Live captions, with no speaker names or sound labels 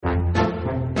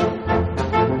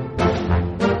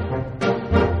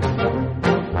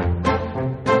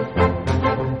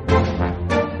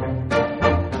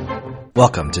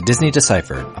Welcome to Disney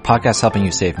Deciphered, a podcast helping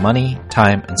you save money,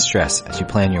 time, and stress as you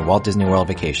plan your Walt Disney World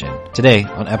vacation. Today,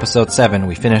 on episode 7,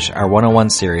 we finish our 101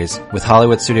 series with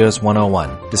Hollywood Studios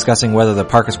 101, discussing whether the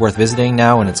park is worth visiting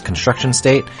now in its construction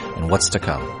state and what's to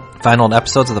come. Find old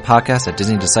episodes of the podcast at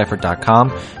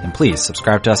DisneyDeciphered.com, and please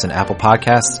subscribe to us in Apple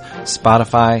Podcasts,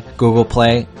 Spotify, Google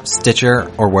Play,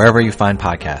 Stitcher, or wherever you find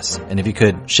podcasts. And if you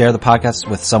could share the podcast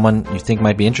with someone you think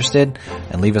might be interested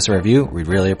and leave us a review, we'd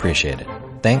really appreciate it.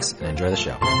 Thanks, and enjoy the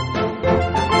show.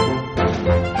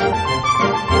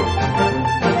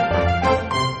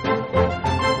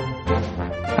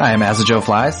 Hi, I'm As the Joe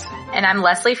Flies. And I'm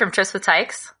Leslie from Trips with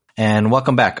Tykes. And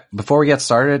welcome back. Before we get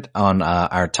started on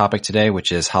our topic today,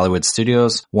 which is Hollywood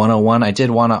Studios 101, I did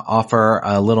want to offer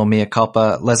a little mea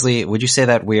culpa. Leslie, would you say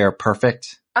that we are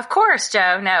perfect? Of course,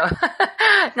 Joe. No,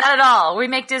 not at all. We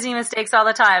make Disney mistakes all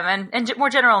the time and more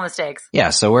general mistakes.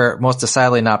 Yeah, so we're most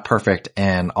decidedly not perfect.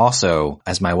 And also,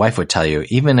 as my wife would tell you,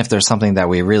 even if there's something that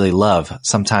we really love,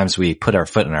 sometimes we put our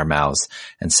foot in our mouths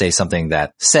and say something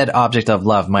that said object of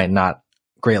love might not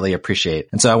greatly appreciate.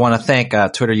 And so I want to thank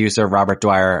Twitter user Robert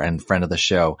Dwyer and friend of the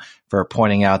show for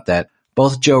pointing out that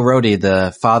both Joe Rohde,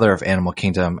 the father of Animal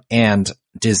Kingdom, and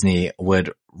Disney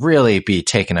would really be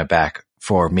taken aback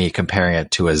for me comparing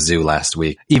it to a zoo last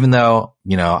week. Even though,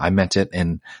 I meant it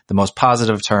in the most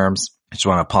positive terms, I just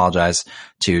want to apologize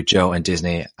to Joe and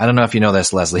Disney. I don't know if you know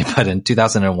this, Leslie, but in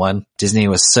 2001, Disney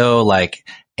was so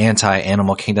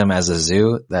anti-Animal Kingdom as a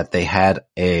zoo that they had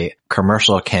a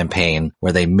commercial campaign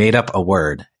where they made up a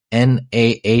word, N-A-H-T-A-Z-U,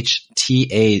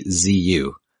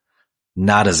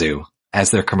 not a zoo,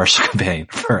 as their commercial campaign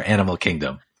for Animal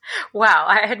Kingdom. Wow,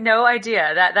 I had no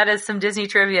idea. That is some Disney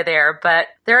trivia there, but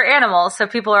they're animals, so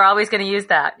people are always going to use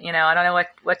that. I don't know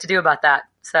what to do about that.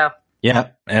 So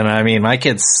yeah, and I mean, my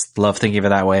kids love thinking of it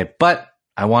that way, but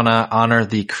I want to honor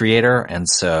the creator, and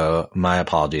so my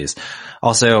apologies.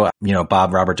 Also,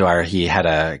 Bob Robert Dwyer, he had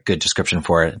a good description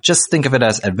for it. Just think of it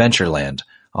as Adventureland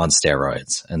on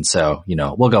steroids, and so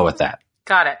we'll go with that.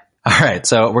 Got it. All right,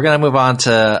 so we're going to move on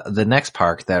to the next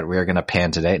park that we're going to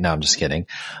pan today. No, I'm just kidding.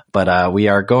 But we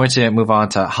are going to move on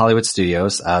to Hollywood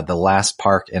Studios, the last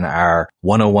park in our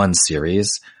 101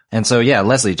 series. And so, yeah,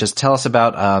 Leslie, just tell us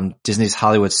about Disney's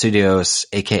Hollywood Studios,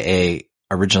 aka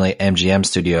originally MGM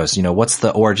Studios. What's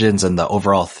the origins and the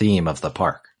overall theme of the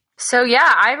park? So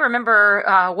yeah, I remember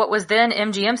what was then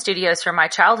MGM Studios from my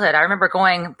childhood. I remember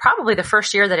going probably the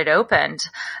first year that it opened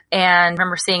and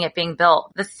remember seeing it being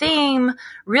built. The theme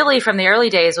really from the early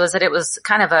days was that it was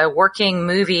kind of a working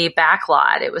movie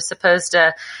backlot. It was supposed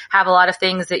to have a lot of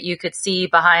things that you could see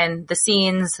behind the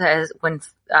scenes when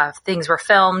things were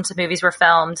filmed, movies were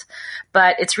filmed.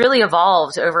 But it's really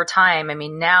evolved over time. I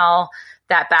mean, now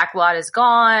that backlot is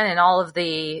gone and all of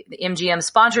the MGM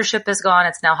sponsorship is gone.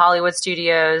 It's now Hollywood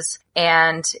Studios,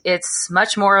 and it's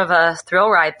much more of a thrill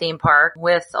ride theme park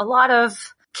with a lot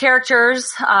of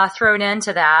characters thrown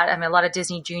into that. I mean, a lot of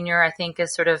Disney Junior, I think,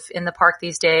 is sort of in the park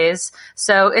these days.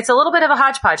 So it's a little bit of a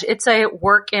hodgepodge. It's a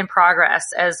work in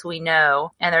progress, as we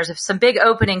know. And there's some big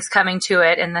openings coming to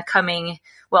it in the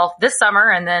this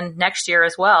summer and then next year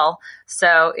as well.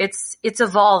 So it's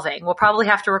evolving. We'll probably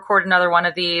have to record another one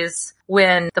of these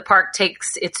when the park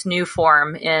takes its new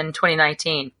form in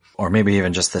 2019. Or maybe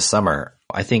even just this summer.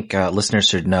 I think listeners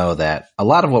should know that a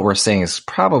lot of what we're saying is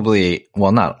probably,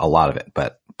 well, not a lot of it,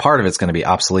 but part of it's going to be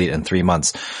obsolete in 3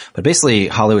 months. But basically,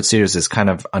 Hollywood Studios is kind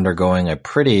of undergoing a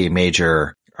pretty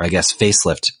major, I guess,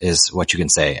 facelift is what you can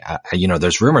say.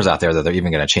 There's rumors out there that they're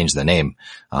even going to change the name.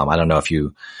 I don't know if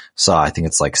you saw, I think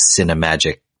it's like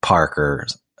Cinemagic Park or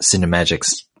Cinemagic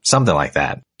something like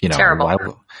that. Terrible.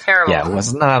 Yeah, I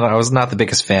was not the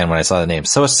biggest fan when I saw the name.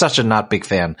 So it's such a not big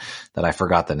fan that I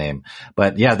forgot the name.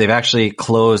 But yeah, they've actually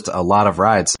closed a lot of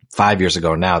rides. 5 years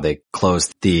ago now, they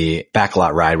closed the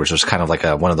Backlot ride, which was kind of like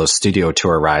one of those studio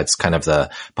tour rides, kind of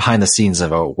the behind the scenes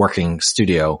of a working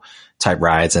studio type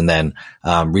rides. And then,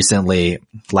 recently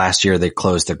last year, they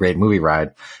closed the Great Movie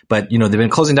Ride. But, they've been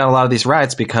closing down a lot of these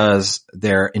rides because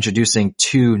they're introducing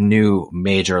 2 new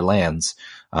major lands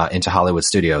into Hollywood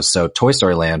Studios. So Toy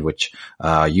Story Land, which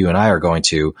you and I are going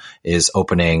to, is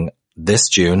opening this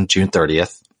June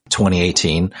 30th,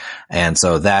 2018. And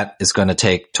so that is going to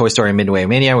take Toy Story Midway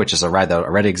Mania, which is a ride that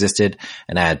already existed,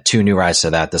 and add 2 new rides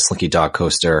to that, the Slinky Dog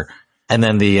Coaster. And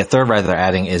then the third ride they're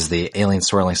adding is the Alien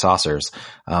Swirling Saucers.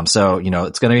 So,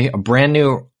 it's going to be a brand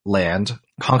new land.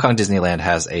 Hong Kong Disneyland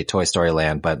has a Toy Story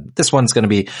Land, but this one's going to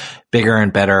be bigger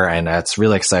and better, and that's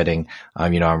really exciting.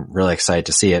 I'm really excited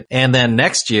to see it. And then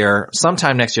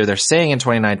sometime next year, they're saying in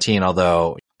 2019,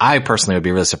 although I personally would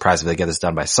be really surprised if they get this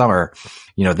done by summer.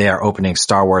 They are opening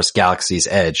Star Wars Galaxy's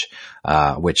Edge,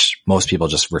 which most people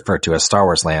just refer to as Star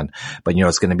Wars Land. But,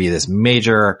 it's going to be this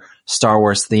major Star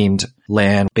Wars themed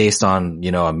land based on,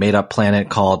 a made up planet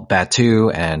called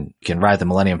Batuu, and you can ride the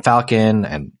Millennium Falcon,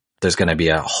 and there's going to be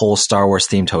a whole Star Wars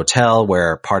themed hotel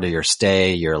where part of your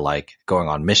stay, you're like going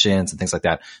on missions and things like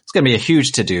that. It's going to be a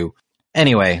huge to do.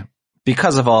 Anyway,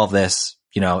 because of all of this,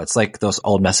 it's like those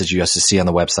old messages you used to see on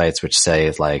the websites, which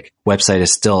say like website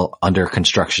is still under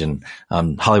construction.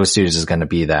 Hollywood Studios is going to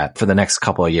be that for the next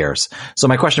couple of years. So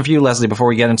my question for you, Leslie, before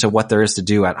we get into what there is to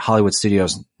do at Hollywood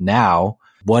Studios now,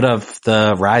 what of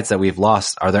the rides that we've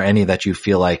lost, are there any that you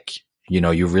feel like,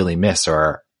 you really miss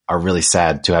or are really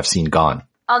sad to have seen gone?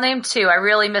 I'll name two. I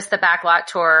really miss the backlot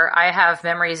tour. I have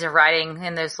memories of riding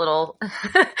in those little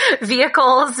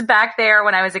vehicles back there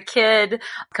when I was a kid,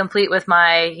 complete with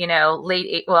my,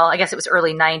 I guess it was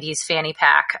early 90s fanny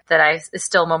pack that I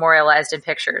still memorialized in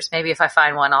pictures. Maybe if I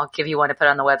find one, I'll give you one to put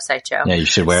on the website, Joe. Yeah, you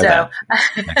should wear that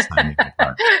next time you take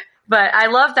part. But I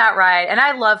love that ride, and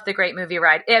I love the Great Movie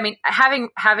Ride. I mean,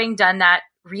 having done that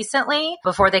recently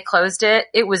before they closed it,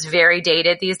 it was very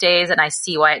dated these days, and I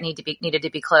see why it needed to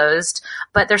be closed.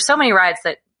 But there's so many rides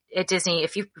that at Disney,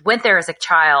 if you went there as a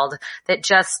child, that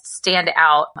just stand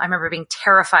out. I remember being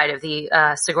terrified of the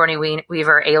Sigourney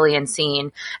Weaver alien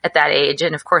scene at that age,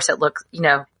 and of course it looked,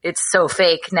 it's so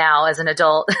fake now as an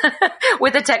adult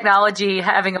with the technology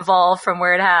having evolved from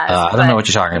where it has. I don't know what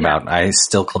you're talking about. I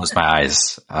still closed my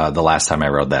eyes the last time I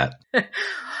rode that.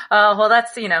 Well,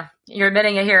 that's, you're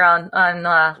admitting it here on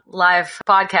live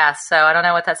podcast. So I don't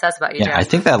know what that says about you, Joe. I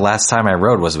think that last time I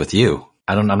rode was with you.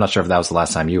 I'm not sure if that was the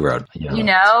last time you rode.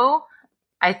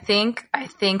 I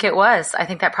think it was. I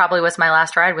think that probably was my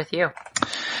last ride with you.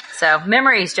 So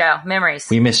memories, Joe, memories.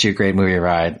 We missed your Great Movie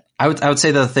Ride. I would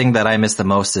say the thing that I miss the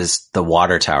most is the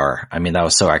water tower. I mean, that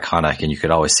was so iconic, and you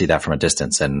could always see that from a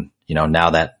distance. And,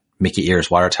 now that Mickey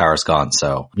Ears Water Tower is gone.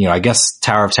 So, I guess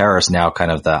Tower of Terror is now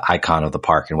kind of the icon of the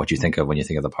park and what you think of when you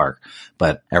think of the park.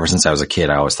 But ever since I was a kid,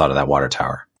 I always thought of that water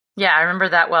tower. Yeah, I remember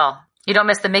that well. You don't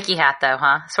miss the Mickey hat though,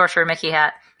 huh? Sorcerer Mickey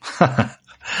hat.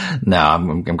 No,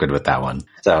 I'm good with that one.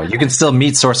 So you can still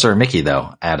meet Sorcerer Mickey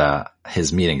though at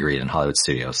his meet and greet in Hollywood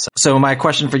Studios. So my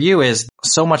question for you is,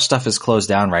 so much stuff is closed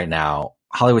down right now.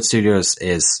 Hollywood Studios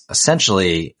is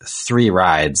essentially 3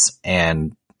 rides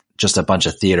and just a bunch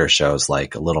of theater shows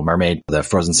like Little Mermaid, the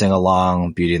Frozen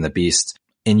Sing-Along, Beauty and the Beast.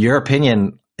 In your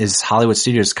opinion, is Hollywood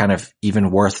Studios kind of even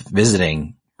worth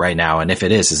visiting right now? And if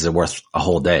it is it worth a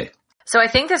whole day? So I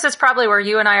think this is probably where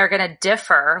you and I are going to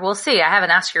differ. We'll see. I haven't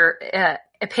asked your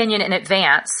opinion in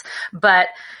advance, but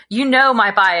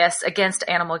my bias against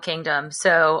Animal Kingdom.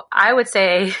 So I would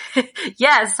say,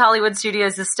 yes, Hollywood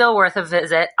Studios is still worth a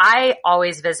visit. I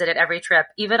always visit it every trip,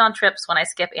 even on trips when I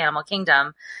skip Animal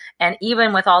Kingdom. And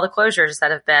even with all the closures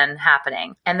that have been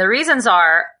happening. And the reasons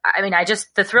are,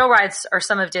 the thrill rides are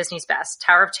some of Disney's best.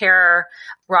 Tower of Terror,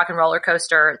 Rock and Roller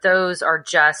Coaster, those are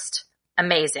just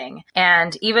amazing.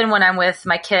 And even when I'm with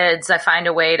my kids, I find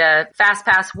a way to fast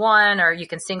pass one, or you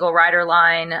can single rider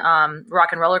line Rock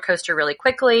and Roller Coaster really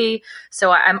quickly.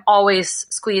 So I'm always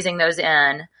squeezing those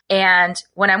in. And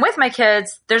when I'm with my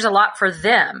kids, there's a lot for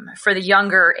them, for the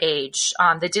younger age.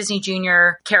 The Disney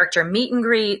Junior character meet and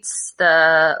greets,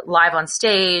 the live on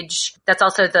stage. That's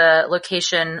also the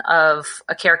location of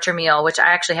a character meal, which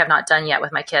I actually have not done yet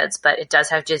with my kids, but it does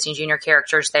have Disney Junior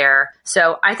characters there.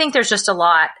 So I think there's just a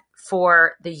lot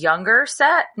for the younger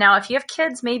set. Now, if you have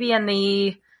kids maybe in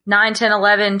the 9, 10,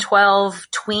 11, 12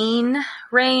 tween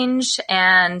range,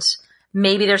 and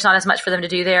maybe there's not as much for them to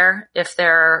do there if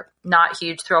they're not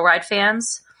huge thrill ride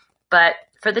fans. But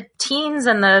for the teens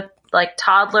and the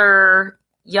toddler,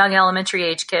 young elementary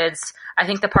age kids, I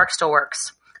think the park still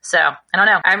works. So I don't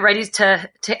know. I'm ready to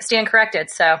stand corrected.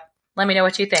 So let me know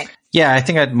what you think. Yeah, I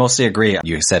think I'd mostly agree.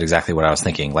 You said exactly what I was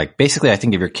thinking. Basically, I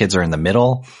think if your kids are in the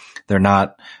middle, they're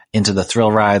not into the thrill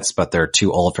rides, but they're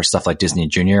too old for stuff like Disney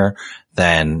Junior,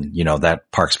 then, that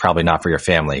park's probably not for your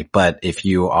family. But if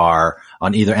you are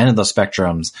on either end of those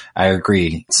spectrums, I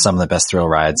agree, some of the best thrill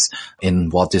rides in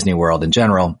Walt Disney World in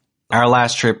general. Our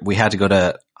last trip, we had to go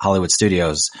to Hollywood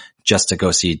Studios just to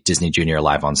go see Disney Junior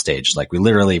live on stage. We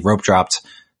literally rope dropped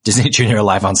Disney Junior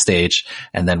live on stage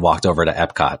and then walked over to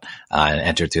Epcot and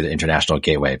entered through the International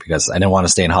Gateway because I didn't want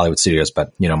to stay in Hollywood Studios,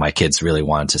 but my kids really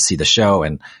wanted to see the show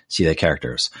and see the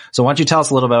characters. So why don't you tell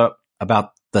us a little bit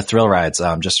about the thrill rides?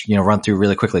 Just run through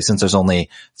really quickly, since there's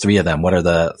only 3 of them. What are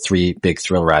the 3 big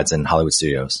thrill rides in Hollywood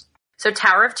Studios? So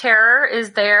Tower of Terror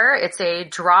is there. It's a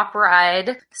drop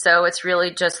ride. So it's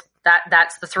really just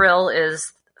that's the thrill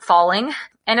is falling.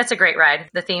 And it's a great ride.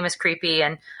 The theme is creepy.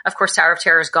 And of course, Tower of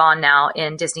Terror is gone now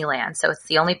in Disneyland. So it's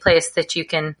the only place that you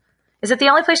can, is it the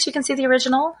only place you can see the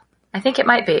original? I think it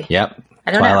might be. Yep.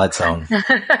 I don't Twilight Zone.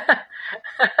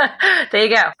 There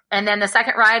you go. And then the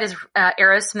second ride is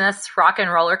Aerosmith's Rock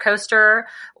and Roller Coaster,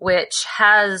 which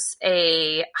has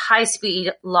a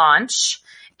high-speed launch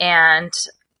and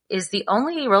is the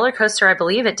only roller coaster, I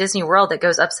believe, at Disney World that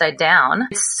goes upside down.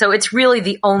 So it's really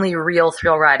the only real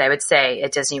thrill ride, I would say,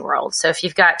 at Disney World. So if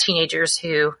you've got teenagers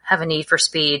who have a need for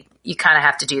speed, you kind of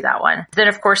have to do that one. Then,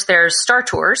 of course, there's Star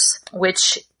Tours,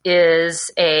 which is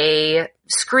a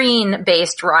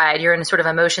screen-based ride. You're in a sort of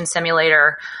a motion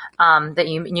simulator that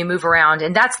you move around,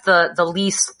 and that's the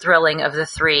least thrilling of the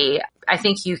three. I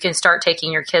think you can start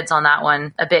taking your kids on that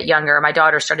one a bit younger. My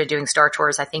daughter started doing Star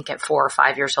Tours, I think, at 4 or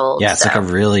 5 years old. Yeah, it's like a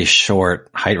really short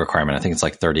height requirement. I think it's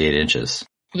like 38 inches.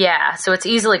 Yeah, so it's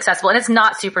easily accessible, and it's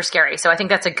not super scary. So I think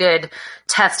that's a good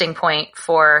testing point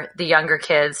for the younger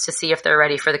kids to see if they're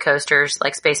ready for the coasters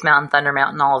like Space Mountain, Thunder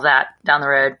Mountain, all of that down the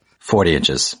road. 40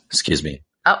 inches, excuse me.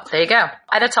 Oh, there you go.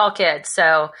 I had a tall kid,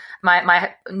 so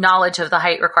my knowledge of the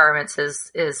height requirements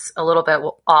is a little bit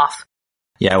off.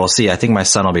 Yeah, we'll see. I think my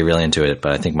son will be really into it,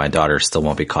 but I think my daughter still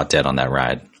won't be caught dead on that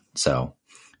ride. So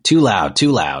too loud.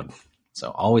 So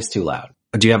always too loud.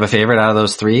 Do you have a favorite out of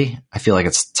those three? I feel like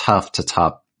it's tough to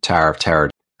top Tower of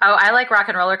Terror. Oh, I like Rock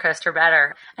and Roller Coaster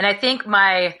better. And I think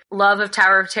my love of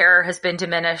Tower of Terror has been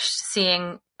diminished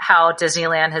seeing how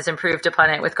Disneyland has improved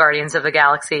upon it with Guardians of the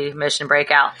Galaxy Mission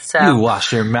Breakout. So you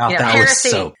wash your mouth. That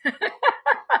heresy. Was so.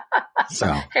 So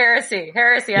heresy.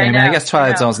 Yeah, I mean, I guess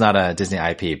Twilight Zone's not a Disney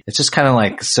IP. It's just kind of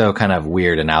like so kind of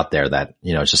weird and out there that,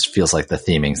 you know, it just feels like the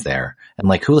theming's there. And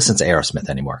like, who listens to Aerosmith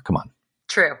anymore? Come on.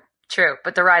 True.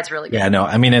 But the ride's really good. Yeah, no,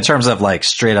 I mean, in terms of like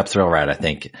straight up thrill ride, I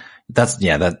think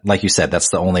that, like you said, that's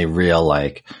the only real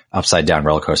like upside down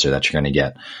roller coaster that you're going to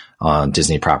get on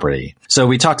Disney property. So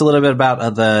we talked a little bit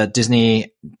about the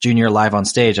Disney Junior Live on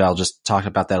Stage. I'll just talk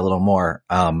about that a little more.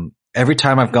 Every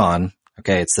time I've gone,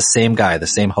 okay, it's the same guy, the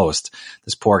same host.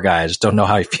 This poor guy, I just don't know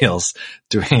how he feels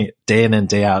doing it day in and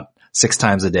day out 6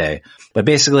 times a day. But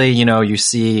basically, you know, you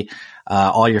see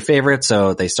all your favorites.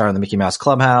 So they start in the Mickey Mouse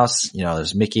Clubhouse. You know,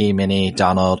 there's Mickey, Minnie,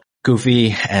 Donald,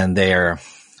 Goofy, and they're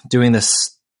doing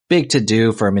this big to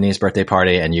do for Minnie's birthday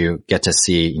party. And you get to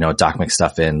see, you know, Doc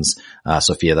McStuffins,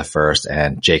 Sophia the First,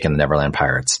 and Jake and the Neverland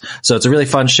Pirates. So it's a really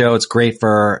fun show. It's great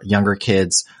for younger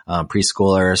kids,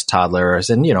 preschoolers, toddlers,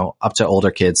 and, you know, up to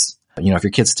older kids. You know, if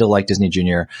your kids still like Disney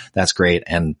Junior, that's great.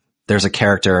 And there's a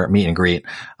character meet and greet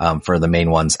for the main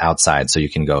ones outside, so you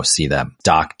can go see them.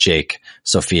 Doc, Jake,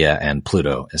 Sophia, and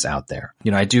Pluto is out there.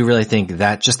 You know, I do really think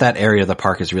that just that area of the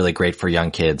park is really great for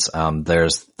young kids.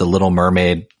 There's the Little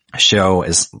Mermaid show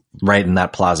is right in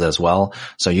that plaza as well.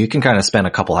 So you can kind of spend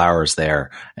a couple hours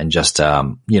there and just,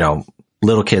 you know,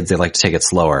 little kids, they like to take it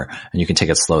slower, and you can take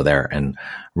it slow there and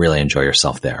really enjoy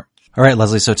yourself there. All right,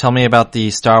 Leslie. So tell me about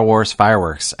the Star Wars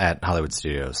fireworks at Hollywood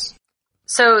Studios.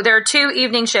 So there are 2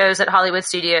 evening shows at Hollywood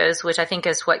Studios, which I think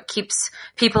is what keeps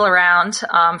people around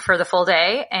for the full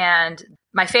day. And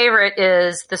my favorite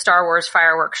is the Star Wars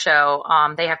fireworks show.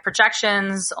 They have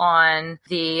projections on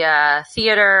the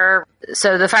theater.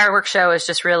 So the fireworks show is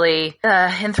just really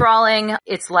enthralling.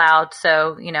 It's loud.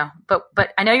 So, you know,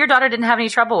 but I know your daughter didn't have any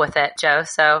trouble with it, Joe.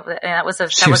 So that was a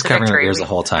victory. She was covering her ears the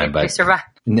whole time, but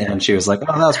and she was like,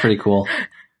 oh, that was pretty cool.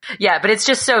 Yeah, but it's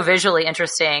just so visually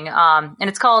interesting. And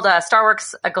it's called Star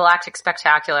Wars A Galactic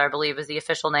Spectacular, I believe is the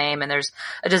official name. And there's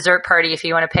a dessert party if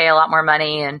you want to pay a lot more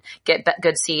money and get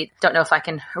good seat. Don't know if I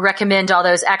can recommend all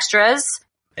those extras.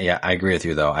 Yeah, I agree with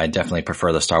you, though. I definitely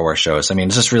prefer the Star Wars shows. I mean,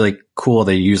 it's just really cool.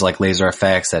 They use like laser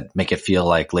effects that make it feel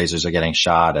like lasers are getting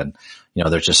shot. And, you know,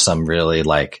 there's just some really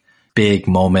like big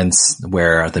moments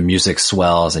where the music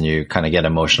swells and you kind of get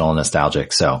emotional and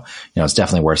nostalgic. So, you know, it's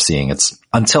definitely worth seeing. It's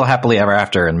until Happily Ever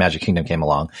After and Magic Kingdom came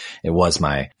along, it was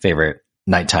my favorite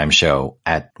nighttime show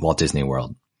at Walt Disney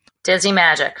World. Disney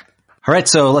Magic. All right.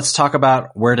 So let's talk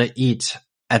about where to eat.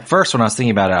 At first, when I was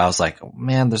thinking about it, I was like,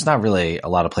 man, there's not really a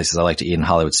lot of places I like to eat in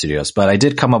Hollywood Studios, but I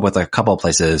did come up with a couple of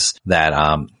places that,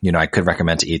 you know, I could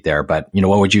recommend to eat there. But, you know,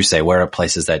 what would you say? Where are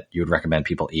places that you would recommend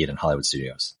people eat in Hollywood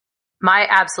Studios? My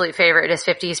absolute favorite is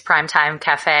 50's Primetime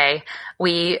Cafe.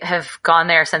 We have gone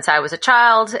there since I was a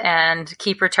child and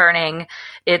keep returning.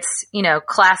 It's, you know,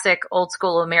 classic old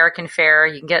school American fare.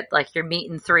 You can get like your meat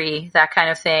and 3, that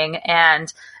kind of thing.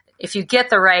 And if you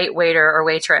get the right waiter or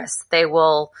waitress, they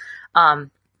will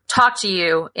talk to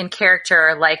you in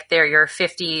character like they're your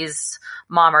 50s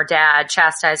mom or dad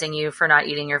chastising you for not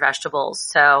eating your vegetables.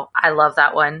 So I love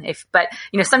that one. But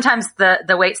you know, sometimes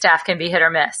the wait staff can be hit or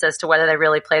miss as to whether they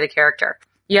really play the character.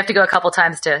 You have to go a couple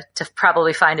times to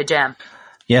probably find a gem.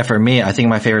 Yeah, for me, I think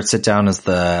my favorite sit down is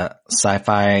the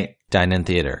Sci-Fi Dine-In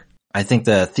Theater. I think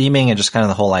the theming and just kind of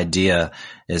the whole idea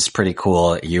is pretty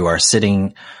cool. You are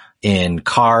sitting in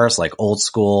cars, like old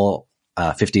school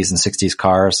 50s and 60s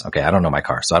cars. Okay, I don't know my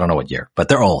car, so I don't know what year, but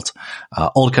they're old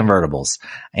convertibles.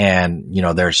 And,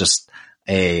 there's just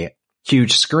a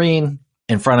huge screen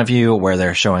in front of you where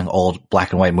they're showing old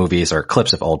black and white movies or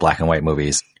clips of old black and white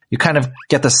movies. You kind of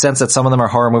get the sense that some of them are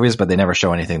horror movies, but they never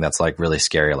show anything that's like really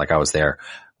scary. Like I was there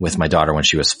with my daughter when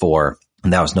she was 4,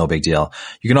 and that was no big deal.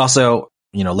 You can also,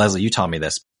 Leslie, you taught me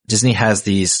this. Disney has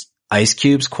these ice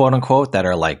cubes, quote unquote, that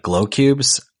are like glow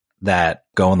cubes that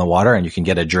go in the water, and you can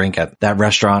get a drink at that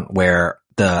restaurant where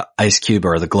the ice cube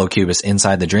or the glow cube is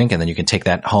inside the drink, and then you can take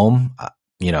that home.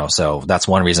 So that's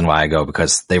one reason why I go,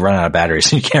 because they run out of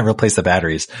batteries and you can't replace the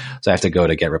batteries. So I have to go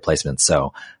to get replacements.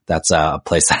 So that's a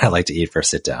place that I like to eat for a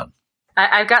sit down.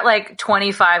 I've got like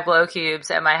 25 glow cubes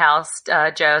at my house,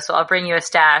 Joe, so I'll bring you a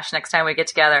stash next time we get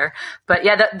together. But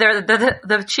yeah, they're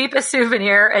the cheapest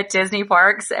souvenir at Disney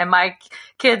parks, and my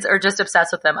kids are just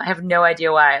obsessed with them. I have no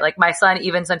idea why. Like my son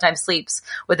even sometimes sleeps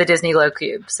with a Disney glow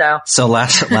cube. So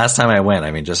last time I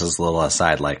went, just as a little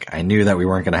aside, like I knew that we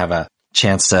weren't going to have a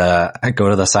chance to go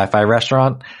to the sci-fi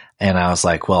restaurant, and I was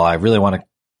like, well, I really want to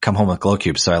come home with glow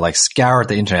cubes. So I like scoured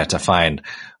the internet to find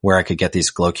where I could get these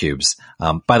glow cubes.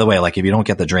 By the way, like if you don't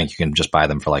get the drink, you can just buy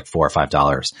them for like $4 or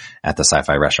 $5 at the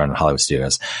sci-fi restaurant in Hollywood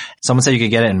Studios. Someone said you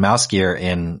could get it in Mouse Gear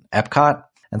in Epcot.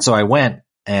 And so I went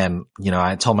and,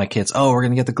 I told my kids, oh, we're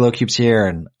going to get the glow cubes here.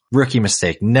 And rookie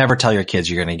mistake, never tell your kids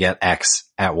you're going to get X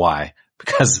at Y,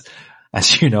 because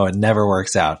as you know, it never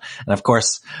works out. And of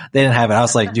course they didn't have it. I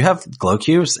was like, do you have glow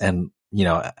cubes? And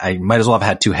I might as well have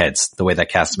had 2 heads the way that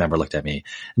cast member looked at me.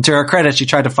 And to her credit, she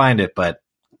tried to find it, but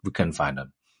we couldn't find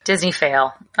them. Disney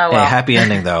fail. Oh, well. Hey, happy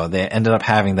ending though. They ended up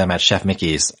having them at Chef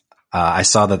Mickey's. I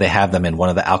saw that they have them in one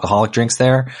of the alcoholic drinks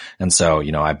there. And so,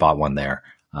 I bought one there,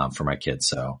 for my kids.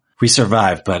 So we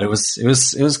survived, but it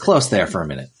was close there for a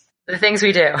minute. The things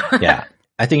we do. Yeah.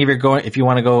 I think if you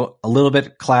want to go a little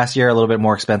bit classier, a little bit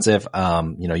more expensive,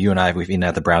 you and I, we've eaten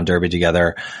at the Brown Derby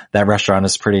together. That restaurant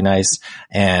is pretty nice.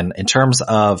 And in terms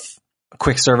of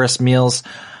quick service meals,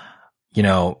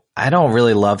 I don't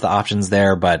really love the options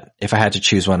there, but if I had to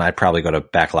choose one, I'd probably go to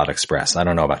Backlot Express. I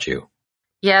don't know about you.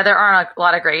 Yeah, there aren't a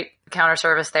lot of great counter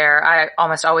service there. I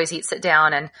almost always eat sit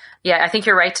down. And yeah, I think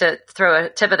you're right to throw a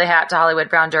tip of the hat to Hollywood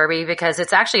Brown Derby, because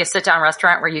it's actually a sit down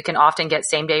restaurant where you can often get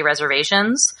same day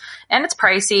reservations, and it's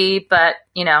pricey, but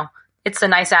it's a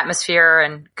nice atmosphere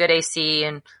and good AC,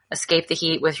 and escape the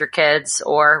heat with your kids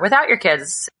or without your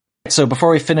kids. So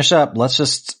before we finish up, let's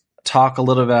just talk a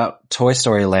little about Toy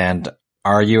Story Land.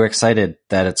 Are you excited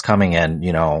that it's coming? And,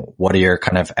 what are your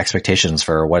kind of expectations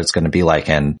for what it's going to be like?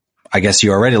 And I guess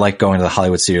you already like going to the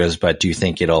Hollywood Studios, but do you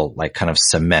think it'll like kind of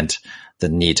cement the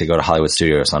need to go to Hollywood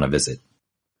Studios on a visit?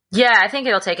 Yeah, I think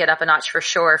it'll take it up a notch for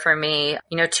sure for me.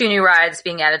 2 new rides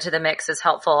being added to the mix is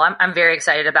helpful. I'm very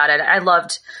excited about it. I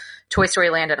loved Toy Story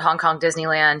Land at Hong Kong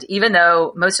Disneyland, even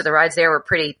though most of the rides there were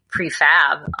pretty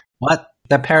prefab. What?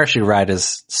 That parachute ride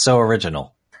is so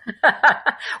original.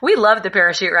 We love the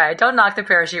parachute ride. Don't knock the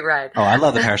parachute ride. Oh, I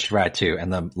love the parachute ride too.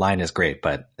 And the line is great,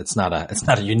 but it's not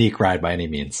a unique ride by any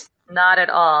means. Not at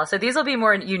all. So these will be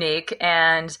more unique,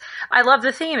 and I love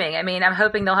the theming. I'm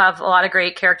hoping they'll have a lot of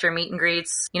great character meet and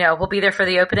greets. We'll be there for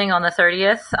the opening on the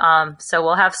 30th. So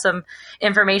we'll have some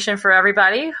information for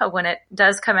everybody when it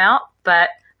does come out, but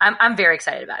I'm very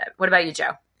excited about it. What about you,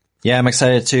 Joe? Yeah, I'm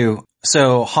excited too.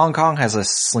 So Hong Kong has a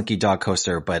Slinky Dog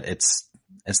coaster, but it's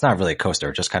not really a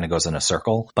coaster. It just kind of goes in a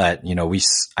circle. But,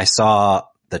 I saw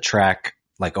the track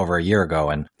like over a year ago,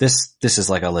 and this is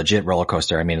like a legit roller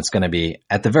coaster. It's going to be,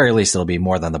 at the very least, it'll be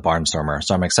more than the Barnstormer.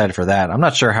 So I'm excited for that. I'm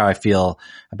not sure how I feel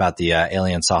about the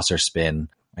Alien Saucer Spin.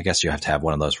 I guess you have to have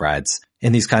one of those rides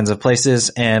in these kinds of places.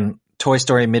 And Toy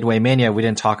Story Midway Mania, we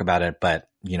didn't talk about it, but,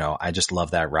 I just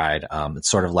love that ride.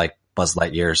 It's sort of like Buzz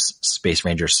Lightyear's Space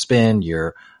Ranger Spin.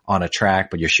 You're on a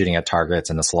track, but you're shooting at targets,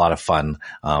 and it's a lot of fun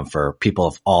for people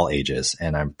of all ages.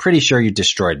 And I'm pretty sure you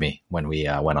destroyed me when we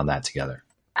went on that together.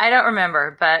 I don't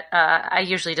remember, but I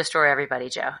usually destroy everybody,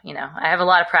 Joe. I have a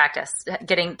lot of practice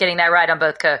getting that ride on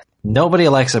both coasts. Nobody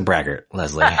likes a braggart,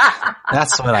 Leslie.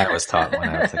 That's what I was taught when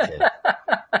I was a kid.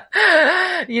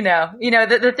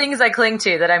 The things I cling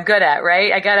to that I'm good at,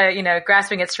 right? I gotta,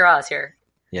 grasping at straws here.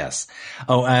 Yes.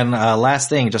 Oh, and last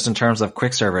thing, just in terms of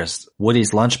quick service,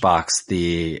 Woody's Lunchbox,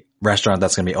 the restaurant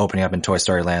that's going to be opening up in Toy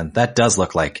Story Land, that does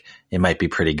look like it might be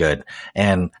pretty good.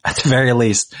 And at the very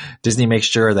least, Disney makes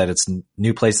sure that its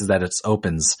new places that it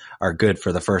opens are good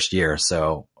for the first year.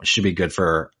 So it should be good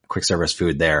for quick service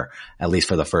food there, at least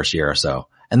for the first year or so.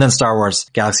 And then Star Wars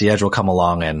Galaxy Edge will come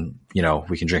along and,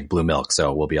 we can drink blue milk.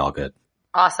 So we'll be all good.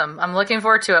 Awesome. I'm looking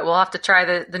forward to it. We'll have to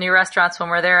try the new restaurants when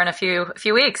we're there in a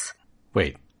few weeks.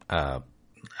 Wait,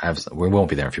 we won't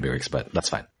be there in a few weeks, but that's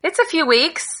fine. It's a few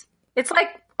weeks. It's like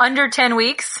under 10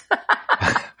 weeks.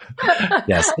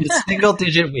 Yes, it's single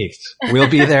digit weeks. We'll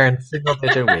be there in single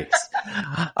digit weeks.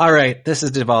 All right. This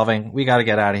is Devolving. We got to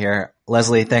get out of here.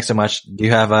 Leslie, thanks so much. Do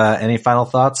you have any final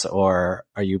thoughts, or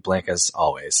are you blank as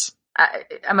always?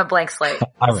 I'm a blank slate.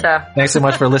 All right. So. Thanks so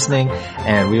much for listening,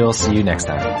 and we will see you next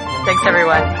time. Thanks,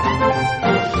 everyone.